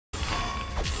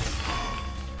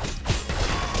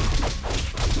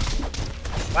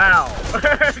Wow.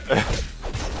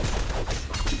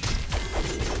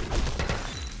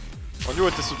 Wonder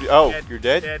what this would be. Oh, Dead, you're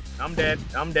dead? Dead. I'm dead.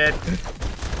 I'm dead.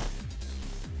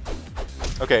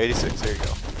 Okay, 86. There you go.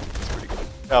 That's pretty good.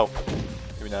 Oh,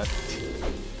 maybe not.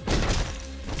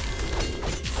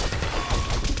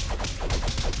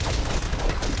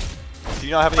 Do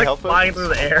you not have any Like health flying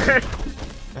potions? through the air.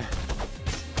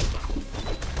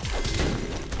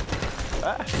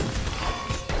 Ah.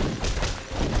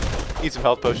 Need some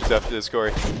health potions after this,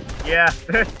 Corey. Yeah.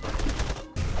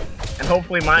 And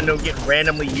hopefully mine don't get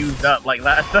randomly used up like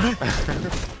last time.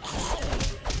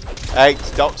 Hey,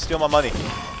 don't steal my money.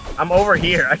 I'm over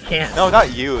here. I can't. No,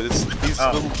 not you. These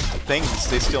Oh. little things,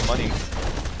 they steal money.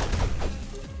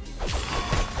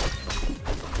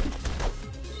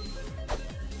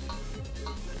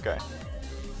 Okay.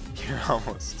 You're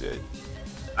almost dead.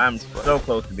 I'm so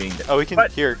close to being dead. Oh, we can,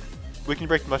 What? here. We can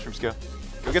break the mushrooms, go.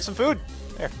 Go get some food.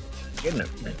 There. Goodness.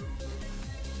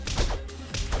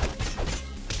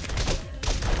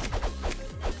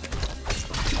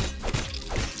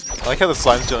 I like how the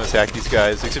slimes don't attack these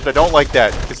guys, except I don't like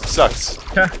that, because it sucks.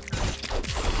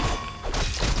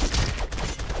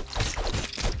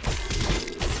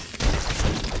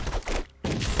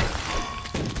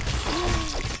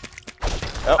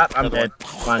 Oh, I'm another dead. one.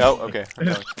 Fine. Oh, okay. I'm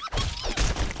going.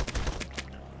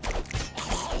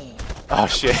 Oh,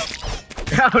 shit.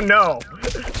 Oh no.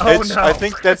 Oh no. I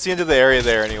think that's the end of the area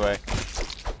there, anyway.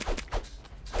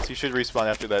 So you should respawn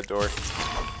after that door.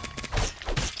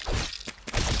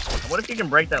 What if you can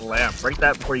break that lamp? Break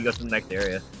that before you go to the next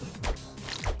area.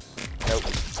 Nope.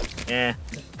 Eh.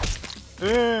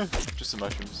 Just the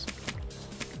mushrooms.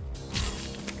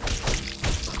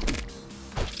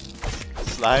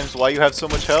 Slimes, why you have so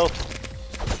much health?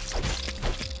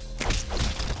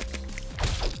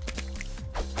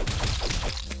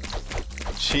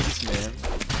 Jeez, man.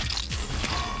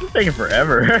 It's taking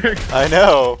forever. I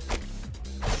know.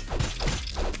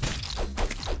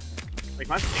 Like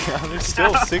my There's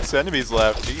still 6 enemies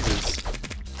left. Jesus.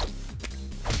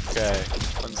 Okay.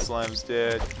 1 slime's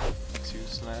dead. 2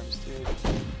 slimes dead.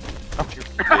 Oh, you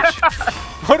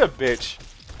bitch. What a bitch.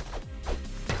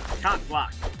 Can't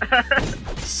block.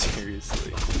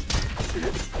 Seriously.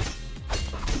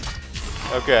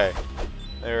 Okay.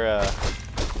 They're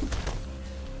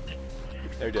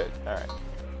dead. Alright.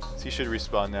 So you should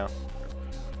respawn now.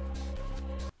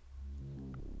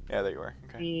 Yeah, there you are.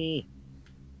 Okay.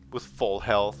 With full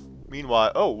health.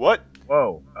 Meanwhile, oh, what?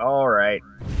 Whoa. All right.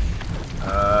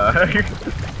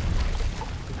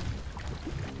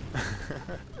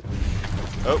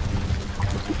 Oh.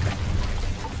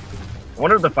 I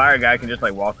wonder if the fire guy can just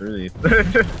like walk through these.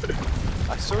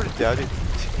 I sort of doubt it.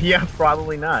 Yeah,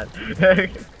 probably not.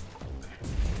 Break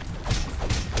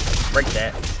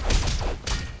that.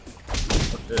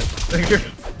 What's this?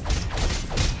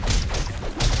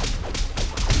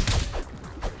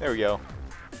 There we go.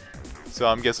 So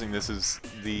I'm guessing this is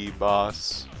the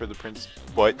boss for the prince.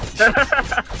 What?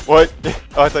 What?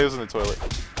 Oh, I thought he was in the toilet.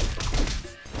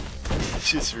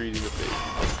 Just reading the page.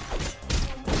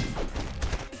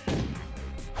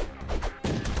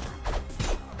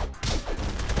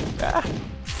 Ah.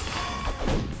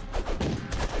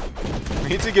 We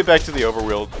need to get back to the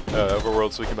overworld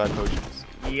so we can buy potions.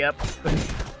 Yep.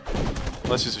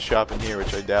 Unless there's a shop in here,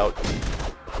 which I doubt.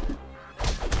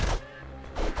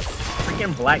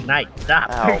 Freaking Black Knight, stop.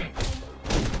 Ow.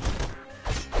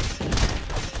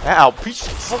 Ow, piece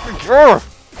of fucking girl!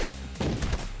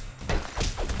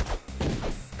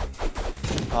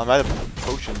 I'm out of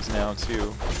potions now,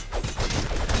 too.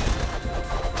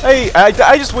 Hey, I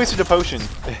just wasted a potion.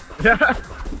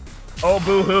 Oh,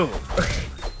 boo-hoo.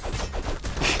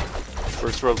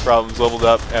 First world problems leveled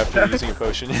up after using a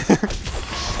potion.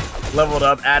 Leveled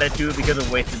up attitude because of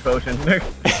wasted potion.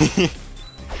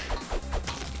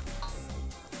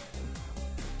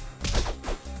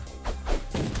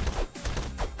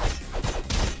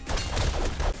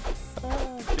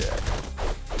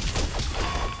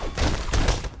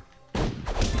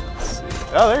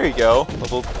 Oh, there you go.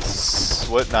 Level,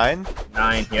 what, 9?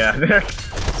 9, yeah.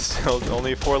 Still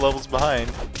only 4 levels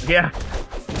behind. Yeah.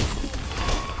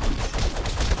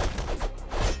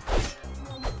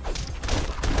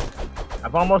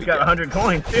 I've almost got 100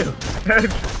 coins, too.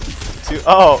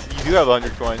 Oh, you do have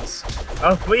 100 coins.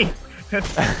 Oh, sweet.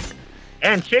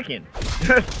 And chicken.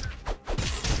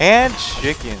 And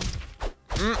chicken.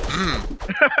 Mm-mm.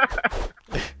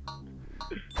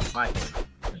 My turn.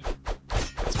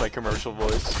 That's my commercial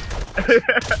voice.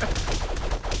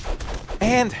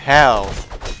 And how?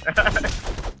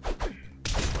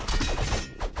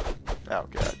 Oh,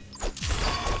 God.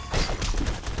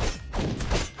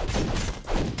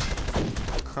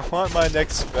 I want my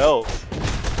next spell.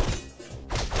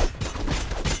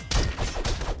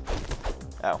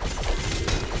 Ow.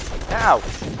 Ow!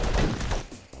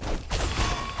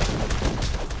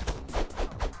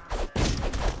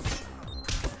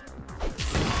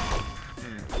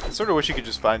 I sort of wish you could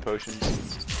just find potions.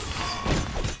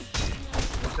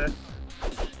 What's that?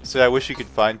 So I wish you could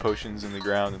find potions in the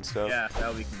ground and stuff. Yeah, that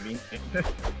would be convenient.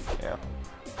 Yeah.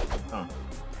 Huh.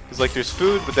 Cause like there's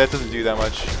food, but that doesn't do that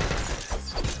much.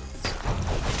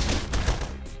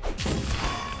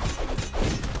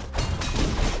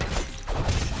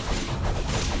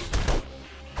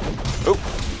 Oh,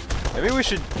 maybe we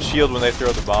should shield when they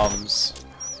throw the bombs.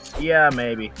 Yeah,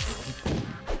 maybe.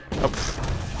 Oh,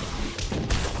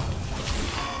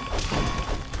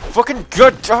 fucking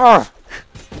good job!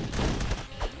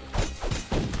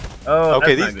 Oh,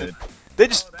 Okay, that's not good. they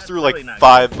just That's threw really like not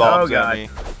 5 good. bombs Oh, at God. me.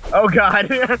 Oh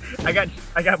god,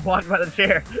 I got blocked by the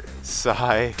chair.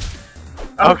 Sigh.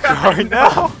 Oh, Oh god,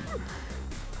 no!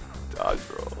 Dodge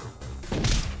roll.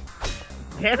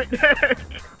 Damn it!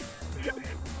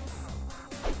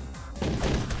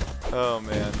 Oh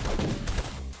man.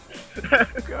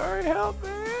 Gary, help me!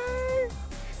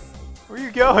 Where are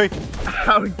you going?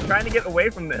 I was trying to get away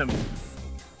from them.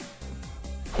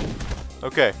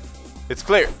 Okay, it's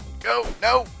clear. Go,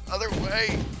 no, other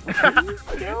way.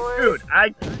 Dude,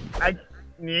 I.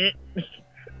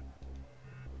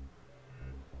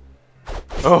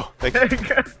 Oh, thank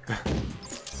you.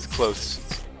 It's close.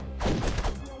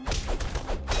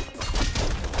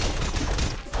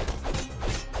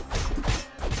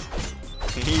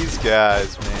 These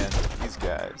guys, man. These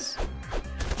guys.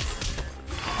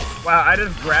 Wow, I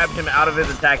just grabbed him out of his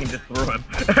attack and just threw him.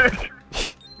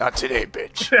 Not today,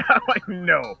 bitch. I'm like,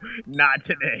 no, not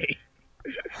today.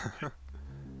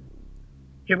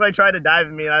 He like tried to dive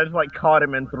at me and I just like caught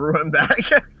him and threw him back.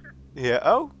 Yeah,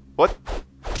 oh, what?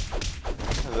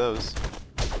 What are those?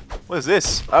 What is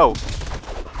this? Oh.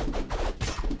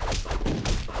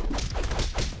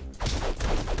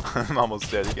 I'm almost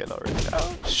dead again already.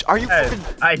 Oh, are you fucking...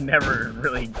 I never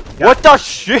really got... What the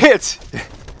shit?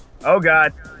 Oh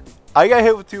god. I got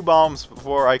hit with 2 bombs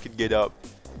before I could get up.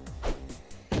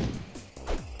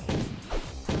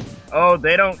 Oh,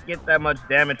 they don't get that much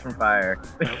damage from fire.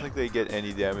 I don't think they get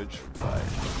any damage from fire.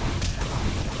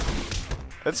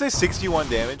 Let's say 61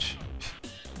 damage.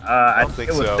 I don't think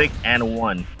it was so. 6 and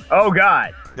 1. Oh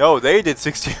god. No, they did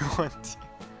 61.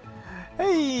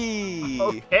 Hey!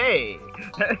 Okay.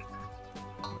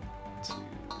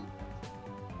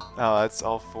 Oh, that's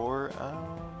all 4.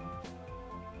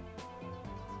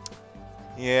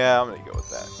 Yeah, I'm gonna go with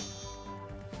that.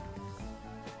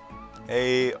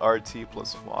 A RT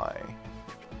plus Y.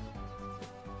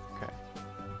 Okay.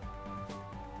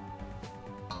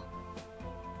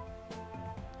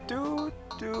 Do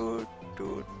do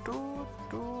do do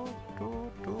do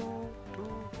do do do.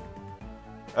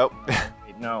 Oh.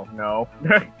 No, no.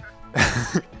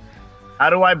 How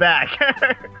do I back?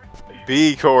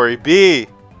 B, Corey, B.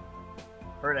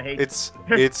 Heard I hate. It's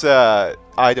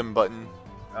item button.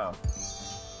 Oh.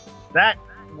 That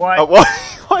what? Oh, what?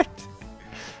 What?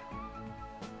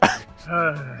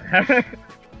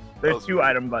 There's 2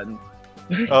 item buttons.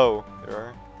 Oh, there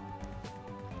are.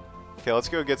 Okay, let's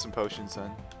go get some potions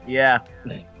then. Yeah.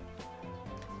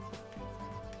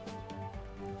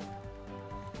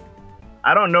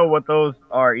 I don't know what those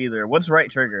are either. What's right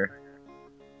trigger?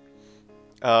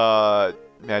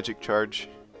 Magic charge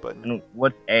button. And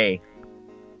what's A?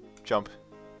 Jump.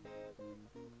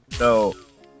 So.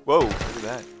 Whoa, look at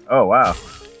that. Oh wow.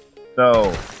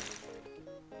 So.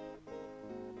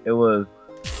 It was.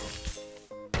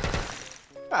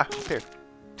 Ah, here.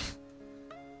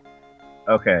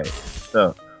 Okay.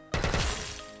 So.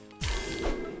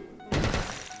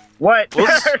 What?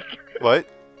 What?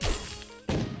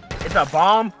 It's a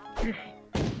bomb?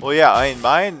 Well, yeah, I mean,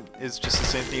 mine is just the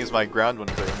same thing as my ground one,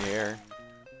 but in the air.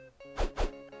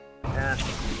 Eh,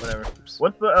 whatever.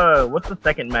 What's the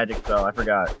second magic spell? I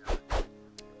forgot.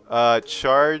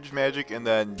 Charge, magic, and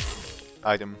then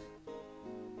item.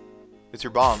 It's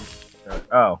your bomb.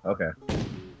 Oh, okay.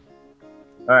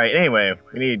 Alright, anyway,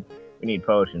 we need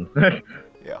potions.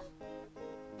 Yeah.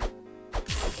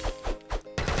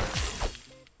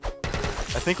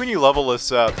 I think when you level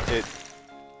this up,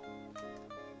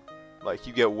 like,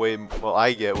 you get way... Well,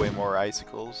 I get way more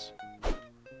icicles. I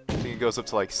think it goes up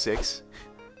to, like, 6.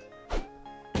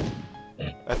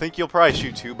 I think you'll probably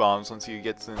shoot 2 bombs once you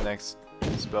get to the next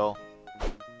spell.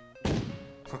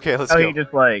 Okay, let's go. He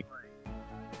just, like,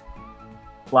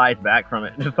 flies back from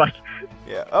it. Just like...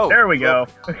 Yeah. Oh, there we go.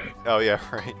 Oh, yeah,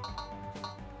 right.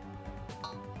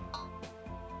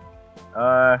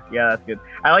 Yeah, that's good.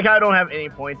 I like how I don't have any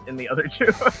points in the other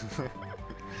two.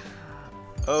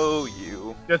 Oh,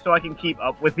 you. Just so I can keep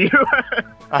up with you.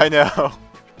 I know.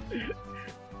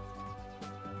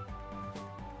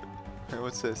 Hey,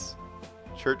 what's this?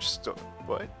 Church store.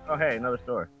 What? Oh, hey, another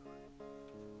store.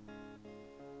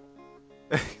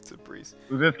 It's a breeze.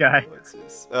 Who's this guy? What's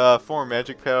this? Form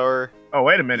magic power. Oh,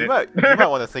 wait a minute. You might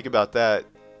want to think about that.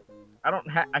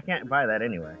 I can't buy that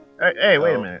anyway. Hey,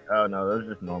 wait a Oh. minute. Oh no, those are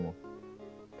just normal.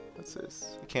 What's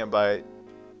this? You can't buy it.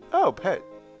 Oh, pet.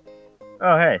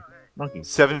 Oh, hey, monkey.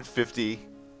 750.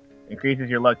 Increases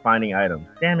your luck finding items.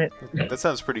 Damn it. That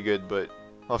sounds pretty good, but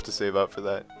I'll have to save up for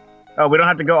that. Oh, we don't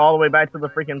have to go all the way back to the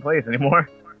freaking place anymore.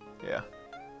 Yeah.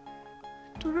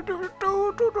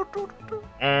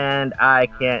 And I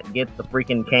can't get the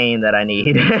freaking cane that I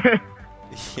need.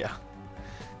 Yeah.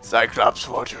 Cyclops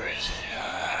Fortress.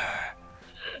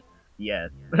 Yes.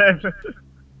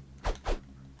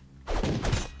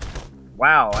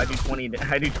 Wow, I do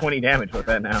 20 damage with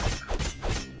that now.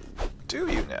 Do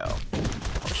you now?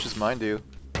 How much does mine do?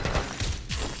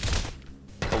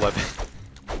 11.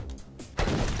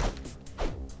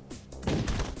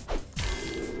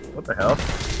 What the hell?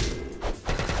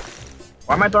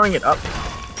 Why am I throwing it up?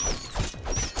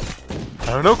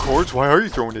 I don't know, Cords. Why are you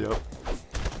throwing it up?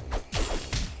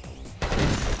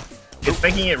 It's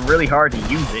making it really hard to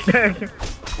use it.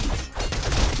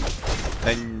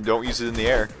 And don't use it in the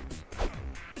air.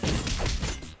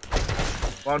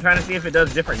 Well, I'm trying to see if it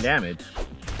does different damage.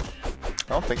 I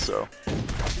don't think so.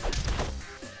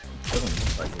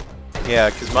 Doesn't look like it. Yeah,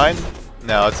 because mine...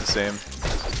 No, it's the same.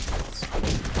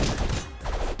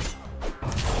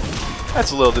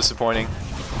 That's a little disappointing.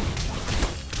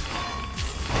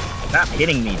 Stop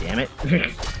hitting me, damn it.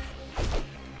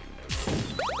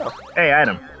 Hey,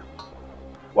 item.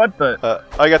 What the?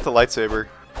 I got the lightsaber.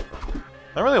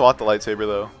 I don't really want the lightsaber,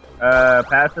 though.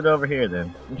 Pass it over here,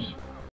 then.